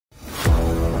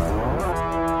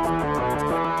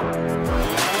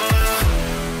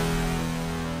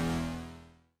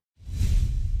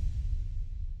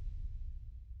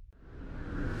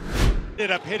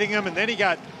Ended up hitting him, and then he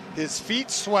got his feet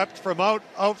swept from out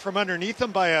from underneath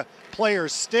him by a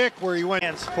player's stick where he went.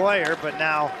 Player, but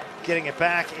now getting it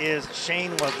back is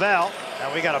Shane Lavelle.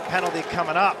 Now we got a penalty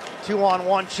coming up.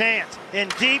 2-on-1 chance. In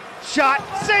deep, shot,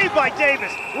 saved by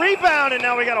Davis. Rebound, and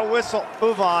now we got a whistle.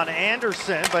 Move on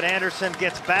Anderson, but Anderson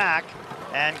gets back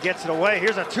and gets it away.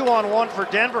 Here's a 2-on-1 for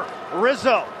Denver.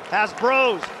 Rizzo has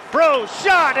Bros. Bros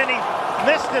shot, and he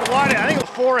missed it wide. I think it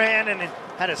was forehand, and it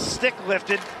had his stick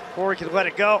lifted before he could let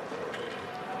it go.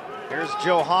 Here's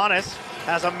Johannes,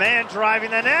 has a man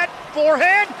driving the net.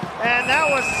 Forehand, and that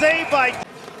was saved by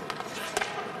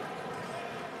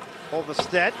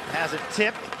Olvestead. Has it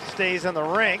tipped, stays in the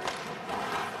ring.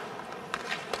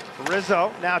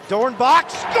 Rizzo, now Dornbach,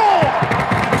 score!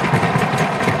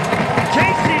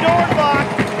 Casey Dornbach,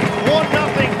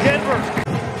 1-0 Denver.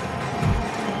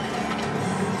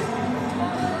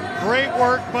 Great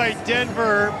work by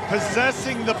Denver,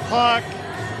 possessing the puck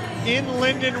in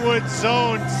Lindenwood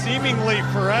zone seemingly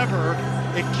forever.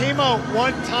 It came out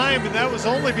one time, and that was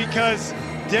only because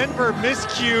Denver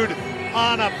miscued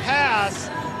on a pass.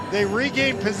 They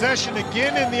regained possession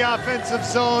again in the offensive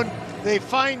zone. They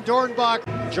find Dornbach,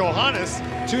 Johannes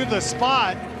to the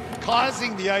spot,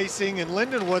 causing the icing. And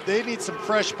Lindenwood, they need some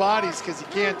fresh bodies because he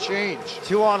can't change.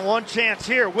 2-on-1 chance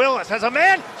here. Willis has a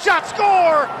man, shot,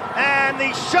 score! And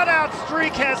the shutout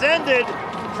streak has ended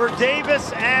for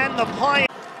Davis and the Pioneers.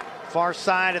 Far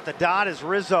side at the dot is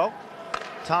Rizzo.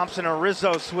 Thompson and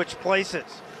Rizzo switch places.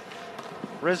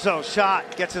 Rizzo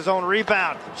shot, gets his own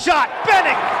rebound. Shot,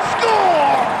 Benning,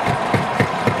 score!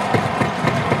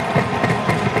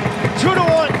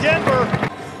 2-1 Denver.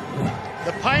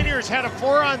 The Pioneers had a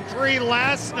 4-on-3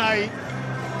 last night,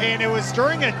 and it was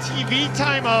during a TV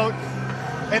timeout,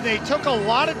 and they took a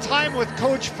lot of time with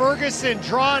Coach Ferguson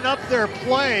drawing up their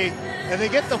play, and they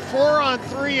get the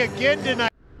 4-on-3 again tonight.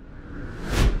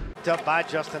 Up by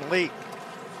Justin Lee.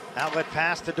 Outlet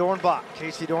pass to Dornbach.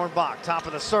 Casey Dornbach, top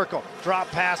of the circle. Drop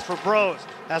pass for Bros.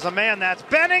 As a man, that's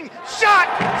Benning. Shot!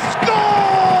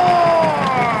 Score!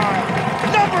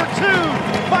 Number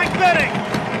 2, Mike Benning.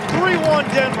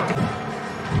 3-1 Denver.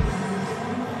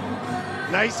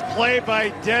 Nice play by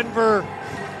Denver.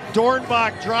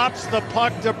 Dornbach drops the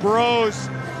puck to Bros.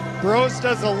 Bros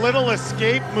does a little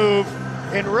escape move.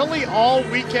 And really all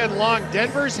weekend long,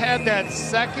 Denver's had that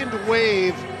second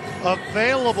wave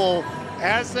available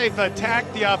as they've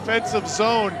attacked the offensive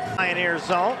zone. Pioneer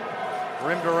zone,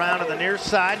 rimmed around to the near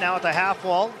side, now at the half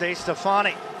wall, De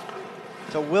Stefani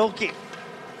to Wilkie,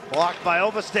 blocked by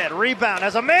Ovestead, rebound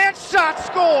as a man shot,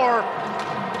 score!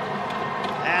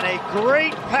 And a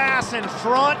great pass in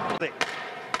front.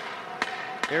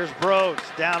 Here's Bros,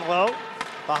 down low,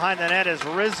 behind the net is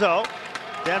Rizzo.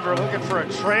 Denver looking for a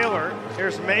trailer.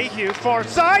 Here's Mayhew, far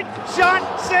side,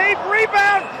 shot, save,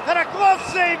 rebound, and a glove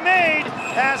save made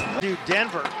as to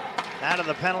Denver. Out of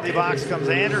the penalty box comes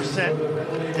Anderson.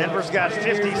 Denver's got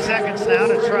 50 seconds now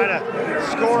to try to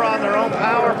score on their own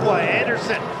power play.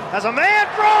 Anderson has a man,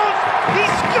 throws, he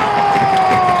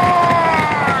scores!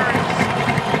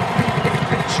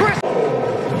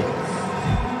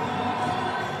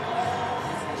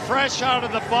 Fresh out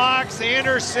of the box,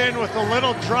 Anderson with a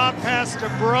little drop pass to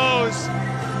Bros,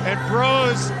 and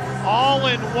Bros all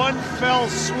in one fell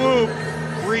swoop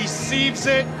receives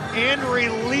it and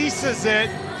releases it,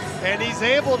 and he's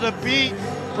able to beat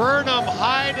Burnham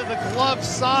high to the glove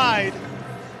side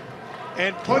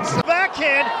and puts the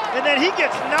backhand, and then he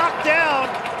gets knocked down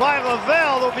by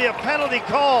Lavelle. There'll be a penalty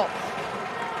call.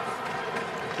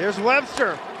 Here's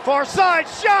Webster, far side,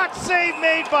 shot, save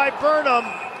made by Burnham.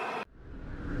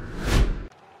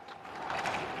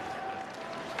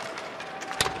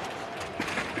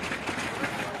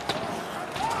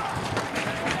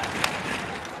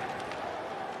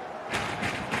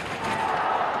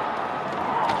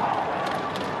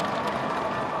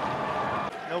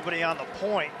 Nobody on the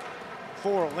point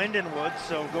for Lindenwood,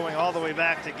 so going all the way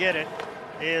back to get it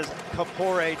is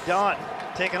Kapore Dunn.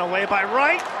 Taken away by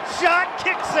Wright, shot,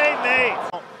 kick save made.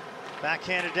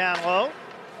 Backhanded down low.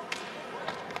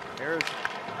 Here's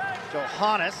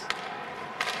Johannes.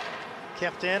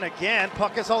 Kept in again,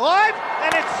 puck is alive,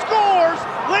 and it scores!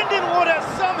 Lindenwood has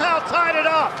somehow tied it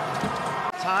up.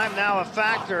 Time now a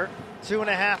factor,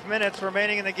 2.5 minutes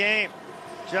remaining in the game.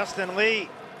 Justin Lee.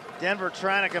 Denver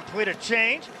trying to complete a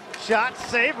change. Shot,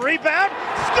 save, rebound,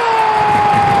 score!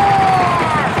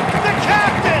 The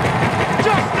captain,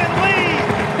 Justin Lee,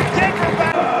 Denver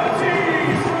back.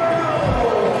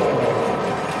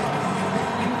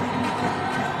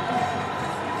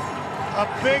 A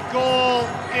big goal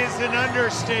is an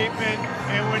understatement,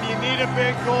 and when you need a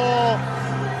big goal,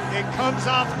 it comes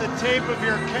off the tape of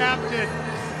your captain.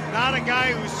 not a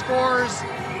guy who scores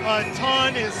a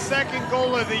ton. His second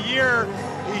goal of the year,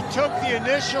 he took the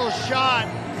initial shot,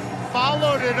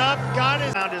 followed it up, got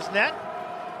his... Found his net,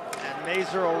 and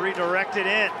Mazur will redirect it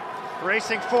in.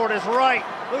 Racing forward is right.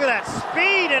 Look at that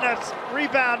speed, and a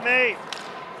rebound made.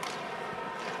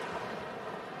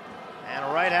 And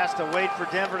Wright has to wait for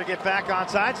Denver to get back on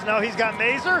sides. No, he's got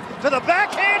Mazur to the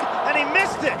backhand, and he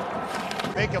missed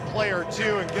it. Make a play or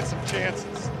two and get some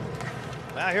chances.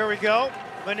 Now here we go.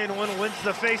 Lindenwood wins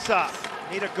the faceoff.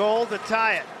 Need a goal to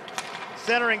tie it.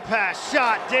 Centering pass,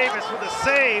 shot. Davis with a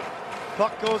save.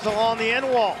 Puck goes along the end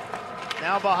wall.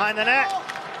 Now behind the net.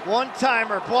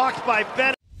 One-timer blocked by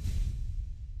Bennett.